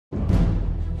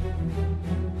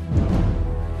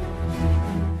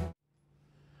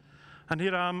And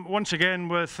here I am once again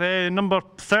with number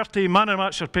 30, man of the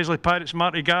match for Paisley Pirates,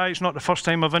 Marty Guy. It's not the first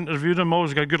time I've interviewed him,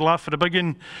 always got a good laugh for the big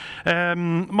one.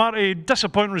 Marty,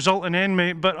 disappointing result in the end,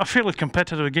 mate, but a fairly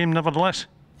competitive game nevertheless.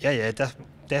 Yeah,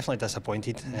 definitely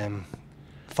disappointed.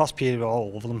 First period we were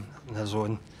all over them in their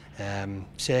zone.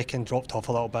 Second dropped off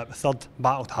a little bit. The third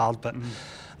battled hard, but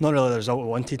not really the result we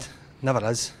wanted. Never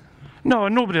is. No,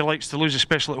 nobody likes to lose,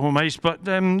 especially at home ice, but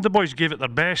the boys gave it their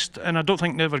best, and I don't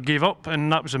think they ever gave up,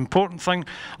 and that was an important thing.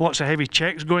 Lots of heavy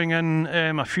checks going in,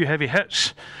 a few heavy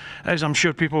hits, as I'm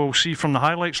sure people will see from the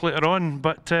highlights later on.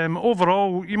 But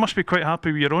overall, you must be quite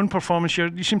happy with your own performance.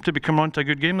 You seem to be coming on to a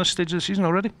good game this stage of the season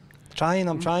already.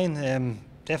 I'm trying.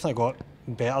 Definitely got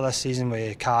better this season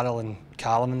with Carroll and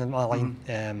Callum in my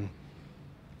line.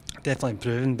 Definitely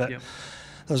improving, but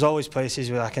there's always places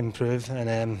where I can improve,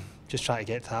 and just try to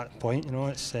get to that point. You know,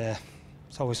 it's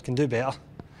always can do better.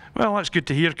 Well, that's good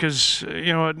to hear, because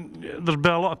you know there'd be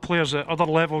a lot of players at other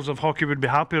levels of hockey would be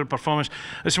happy with performance.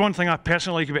 It's one thing I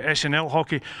personally like about SNL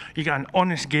hockey. You get an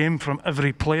honest game from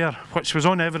every player, which was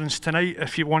on evidence tonight.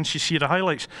 Once you see the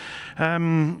highlights,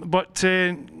 but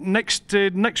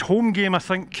next home game, I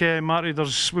think, Marty,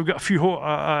 we've got a few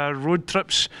road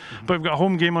trips, but we've got a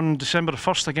home game on December the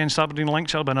 1st against Aberdeen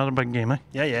Lynx. That'll be another big game, eh?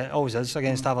 Yeah, it always is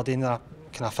against Aberdeen. They're a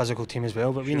kind of physical team as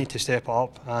well, but we need to step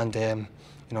up and you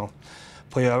know,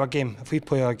 play our game. If we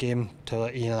play our game to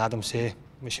let Ian and Adam say,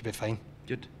 we should be fine.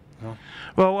 Good. No.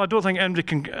 Well, I don't think anybody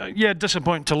can.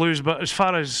 Disappointing to lose, but as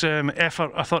far as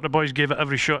effort, I thought the boys gave it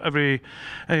every shot,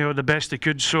 the best they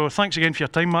could. So thanks again for your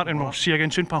time, Martin. We'll see you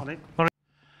again soon, pal. All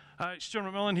right. Stuart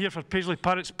McMillan here for Paisley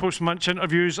Pirates post-match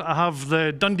interviews. I have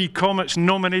the Dundee Comets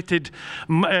nominated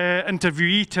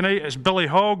interviewee tonight. It's Billy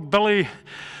Hogg. Billy.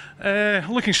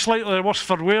 Looking slightly worse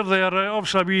for wear there.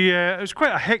 Obviously, it was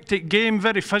quite a hectic game,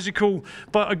 very physical,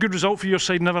 but a good result for your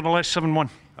side nevertheless,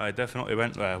 7-1. I definitely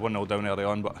went 1-0 down early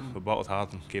on, but we battled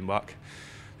hard and came back.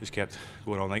 Just kept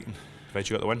going all night and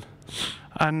eventually got the win.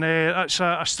 And that's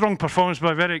a strong performance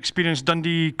by a very experienced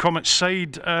Dundee Comets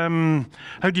side.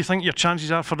 How do you think your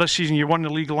chances are for this season? You won the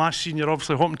league last season, you're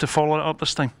obviously hoping to follow it up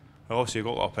this time. Well, obviously, you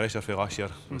got a lot of pressure for last year,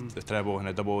 with the treble and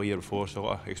the double the year before, so a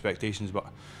lot of expectations, but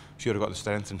I'm sure I've got the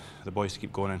strength and the boys to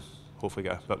keep going and hopefully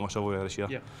get a bit more silverware this year.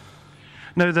 Yeah.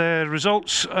 Now, the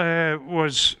results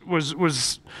was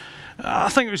I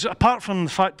think it was, apart from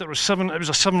the fact that it was a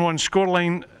 7-1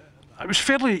 scoreline, it was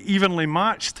fairly evenly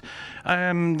matched.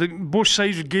 Both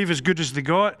sides gave as good as they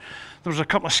got. There was a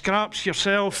couple of scraps,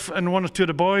 yourself and one or two of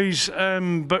the boys.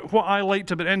 But what I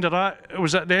liked about the end of that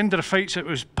was at the end of the fights, it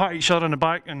was pat each other on the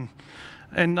back and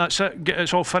that's it.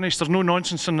 It's all finished. There's no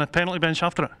nonsense on the penalty bench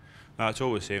after it. No, it's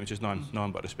always the same. It's just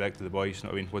none but respect to the boys. You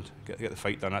know what I mean? Once get the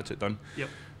fight done, that's it done. Yep.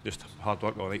 Just hard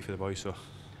work all night for the boys. So.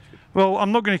 Well,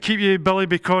 I'm not going to keep you, Billy,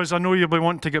 because I know you'll be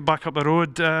wanting to get back up the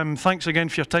road. Thanks again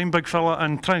for your time, big fella,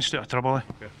 and try and stay out of trouble. Eh?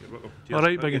 Okay, you're welcome. All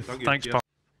right, big one. Thanks, pal.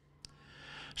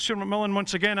 Stuart McMillan,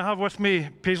 once again, I have with me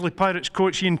Paisley Pirates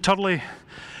coach Ian Turley.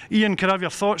 Ian, could I have your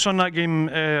thoughts on that game,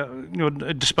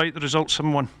 despite the result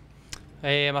 7-1?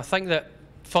 I think that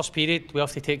first period we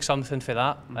have to take something for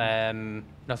that.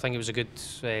 I think it was a good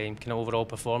kind of overall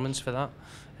performance for that.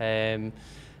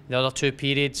 The other two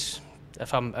periods,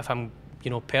 if I'm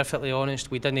perfectly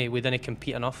honest, we didn't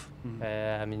compete enough.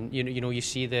 I mean, you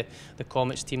see the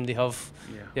Comets team, they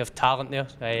have talent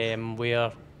there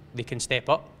where they can step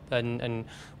up, and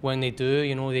when they do,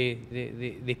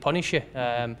 they punish you.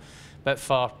 But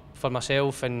for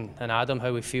myself and Adam,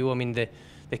 how we feel, I mean,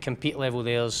 the compete level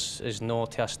there is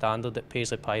not to a standard that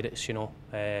Paisley Pirates,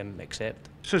 accept.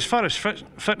 So as far as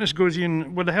fitness goes,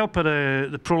 Ian, with the help of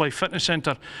the Pro Life Fitness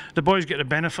Centre, the boys get the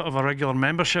benefit of a regular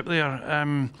membership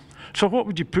there. So what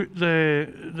would you put they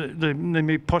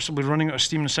may possibly running out of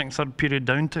steam in the second, third period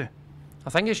down to? I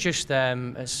think it's just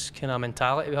it's kind of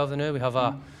mentality we have now. We have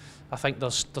I think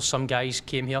there's some guys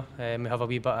came here. We have a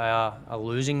wee bit of a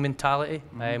losing mentality.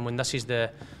 When this is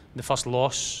the first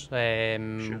loss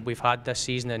we've had this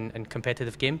season in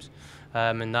competitive games,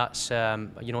 and that's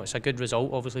it's a good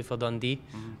result obviously for Dundee.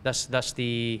 That's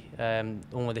the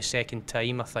only the second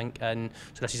time I think, and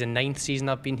so this is the 9th season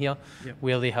I've been here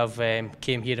where they have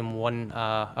came here and won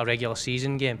a regular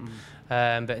season game.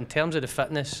 But in terms of the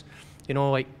fitness,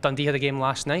 like Dundee had a game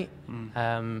last night.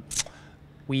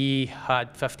 We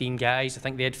had 15 guys. I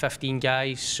think they had 15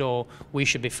 guys, so we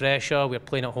should be fresher. We're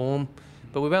playing at home,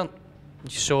 but we weren't.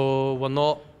 So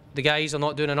the guys are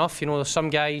not doing enough. There's some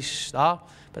guys are,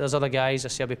 but there's other guys,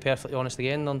 I'll be perfectly honest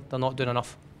again, they're not doing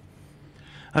enough.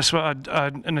 That's what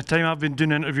in the time I've been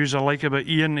doing interviews I like about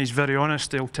Ian. He's very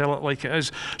honest, he'll tell it like it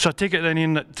is. So I take it then,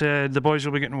 Ian, that the boys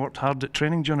will be getting worked hard at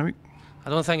training during the week? I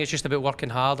don't think it's just about working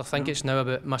hard. I think it's now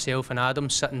about myself and Adam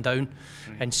sitting down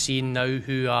and seeing now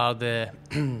who are the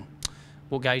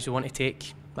what guys we want to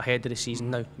take ahead of the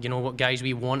season now. You know, what guys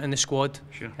we want in the squad.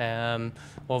 Sure.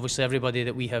 Obviously everybody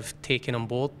that we have taken on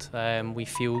board we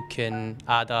feel can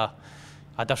add a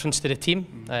difference to the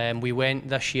team. We went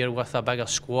this year with a bigger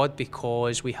squad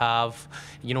because we have,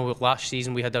 you know, last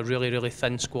season we had a really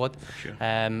thin squad. Sure.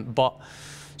 But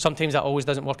sometimes that always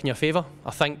doesn't work in your favour.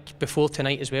 I think before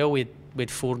tonight as well, we had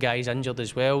 4 guys injured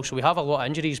as well. So we have a lot of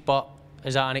injuries, but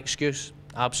is that an excuse?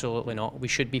 Absolutely not. We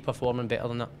should be performing better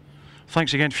than that.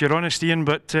 Thanks again for your honesty, Ian,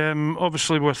 but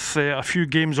obviously with a few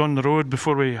games on the road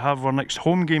before we have our next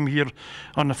home game here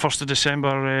on the 1st of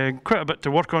December, quite a bit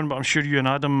to work on, but I'm sure you and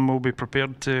Adam will be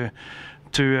prepared to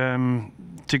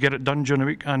get it done during the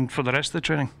week and for the rest of the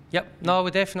training. Yep, no,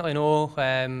 we definitely know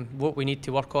what we need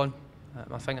to work on.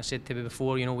 I think I said to you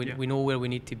before, you know, we know where we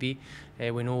need to be,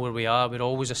 we know where we are, we're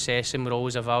always assessing, we're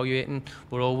always evaluating,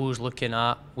 we're always looking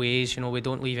at ways, you know, we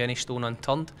don't leave any stone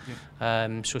unturned.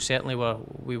 So certainly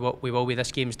we will be,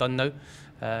 this game's done now.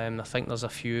 I think there's a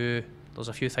few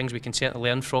things we can certainly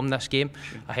learn from this game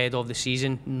ahead of the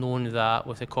season, knowing that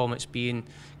with the Comets being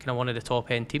kind of one of the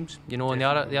top end teams, you know, and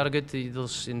they are good.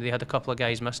 They had a couple of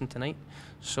guys missing tonight,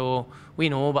 so we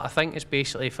know. But I think it's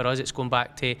basically for us, it's going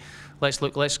back to let's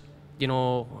you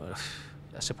know,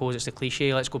 I suppose it's the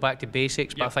cliche, let's go back to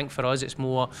basics, but I think for us it's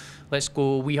more,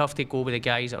 we have to go with the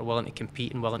guys that are willing to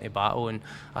compete and willing to battle, and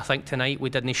I think tonight we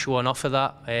didn't show enough of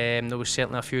that. There was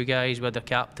certainly a few guys with the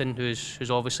captain who's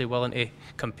obviously willing to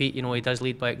compete, you know, he does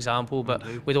lead by example, but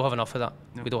we don't have enough of that.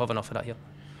 No. We don't have enough of that here.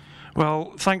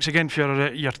 Well, thanks again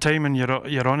for your time and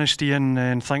your honesty,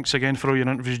 and thanks again for all your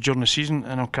interviews during the season,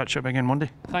 and I'll catch up again Monday.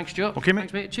 Thanks, Stuart. Okay,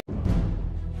 mate. Thanks, mate.